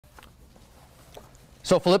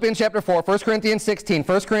So Philippians chapter 4, 1 Corinthians 16,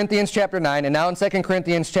 1 Corinthians chapter 9, and now in 2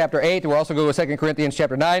 Corinthians chapter 8, we're also going to go to 2 Corinthians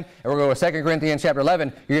chapter 9, and we're going to go to 2 Corinthians chapter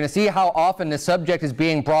 11. You're going to see how often this subject is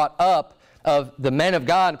being brought up of the men of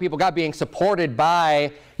God, people of God being supported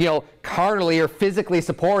by, carnally or physically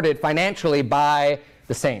supported financially by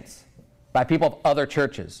the saints, by people of other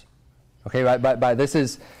churches. Okay, by this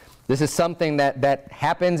is something that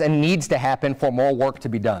happens and needs to happen for more work to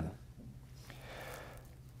be done.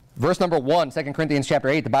 Verse number 1, 2 Corinthians chapter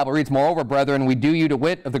 8, the Bible reads, "Moreover, brethren, we do you to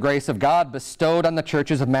wit of the grace of God bestowed on the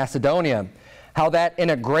churches of Macedonia, how that in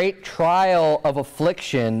a great trial of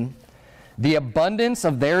affliction, the abundance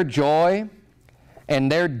of their joy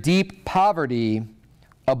and their deep poverty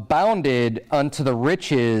abounded unto the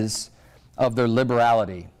riches of their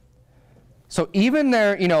liberality." So even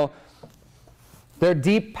their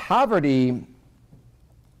deep poverty,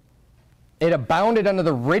 it abounded under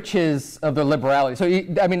the riches of their liberality. So,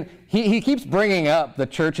 he keeps bringing up the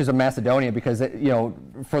churches of Macedonia because,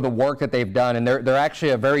 for the work that they've done, and they're actually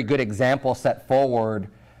a very good example set forward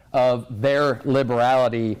of their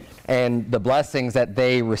liberality and the blessings that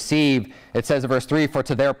they receive. It says in verse 3, "For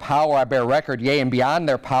to their power I bear record, yea, and beyond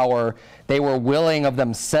their power they were willing of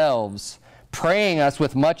themselves, praying us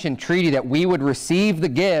with much entreaty that we would receive the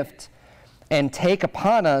gift and take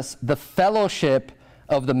upon us the fellowship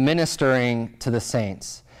of the ministering to the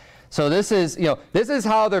saints." So this is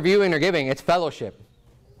how they're viewing their giving. It's fellowship,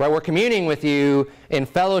 right? We're communing with you in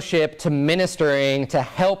fellowship to ministering, to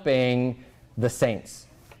helping the saints,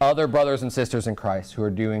 other brothers and sisters in Christ who are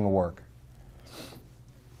doing the work.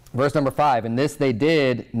 Verse number 5, "And this they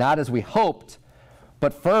did not as we hoped,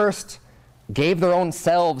 but first gave their own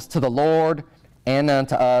selves to the Lord and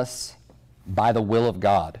unto us by the will of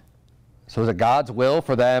God." So is it God's will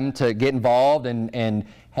for them to get involved and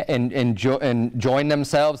join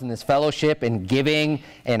themselves in this fellowship and giving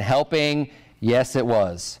and helping? Yes, it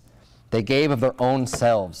was. They gave of their own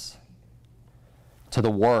selves to the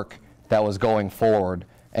work that was going forward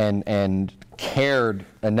and cared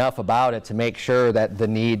enough about it to make sure that the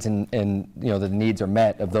needs the needs are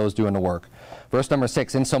met of those doing the work. Verse number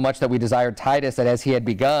 6, "Insomuch that we desired Titus that as he had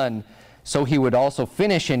begun, so he would also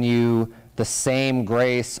finish in you the same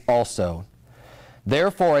grace also.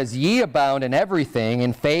 Therefore, as ye abound in everything,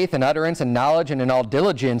 in faith and utterance and knowledge and in all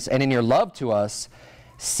diligence and in your love to us,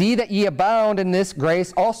 see that ye abound in this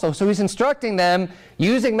grace also." So he's instructing them,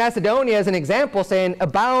 using Macedonia as an example, saying,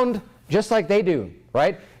 abound just like they do,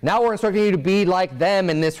 right? Now we're instructing you to be like them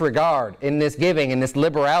in this regard, in this giving, in this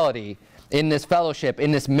liberality, in this fellowship,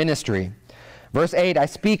 in this ministry. Verse 8, "I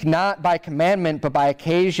speak not by commandment, but by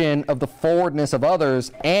occasion of the forwardness of others,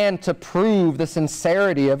 and to prove the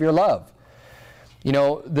sincerity of your love."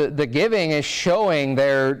 The giving is showing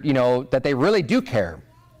that they really do care,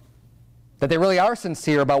 that they really are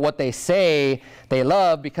sincere about what they say they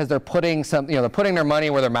love, because they're putting their money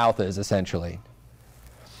where their mouth is, essentially.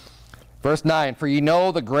 Verse 9, "For ye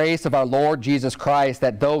know the grace of our Lord Jesus Christ,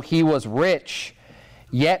 that though he was rich,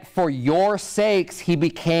 yet for your sakes he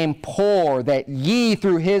became poor, that ye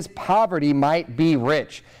through his poverty might be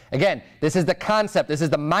rich." Again, this is the concept, this is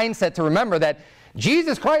the mindset to remember that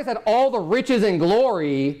Jesus Christ had all the riches and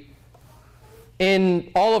glory in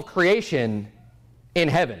all of creation in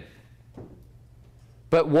heaven.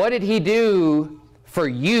 But what did he do for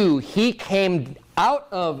you? He came out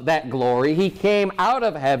of that glory, he came out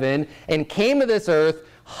of heaven and came to this earth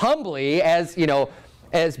humbly as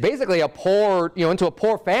basically a poor, into a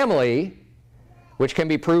poor family, which can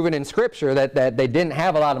be proven in Scripture that they didn't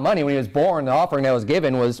have a lot of money. When he was born, the offering that was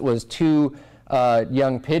given was 2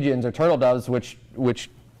 young pigeons or turtle doves, which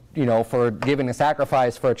for giving a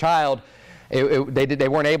sacrifice for a child, they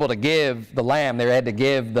weren't able to give the lamb. They had to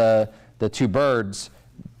give the 2 birds,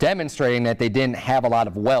 demonstrating that they didn't have a lot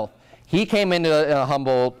of wealth. He came into a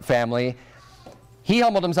humble family. He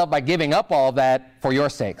humbled himself by giving up all of that for your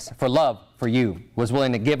sakes, for love, for you. Was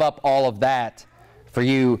willing to give up all of that for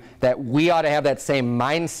you, that we ought to have that same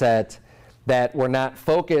mindset, that we're not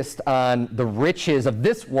focused on the riches of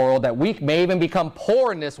this world, that we may even become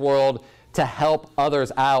poor in this world to help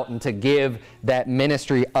others out and to give that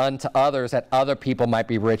ministry unto others, that other people might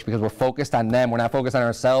be rich, because we're focused on them. We're not focused on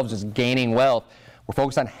ourselves just gaining wealth. We're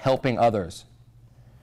focused on helping others.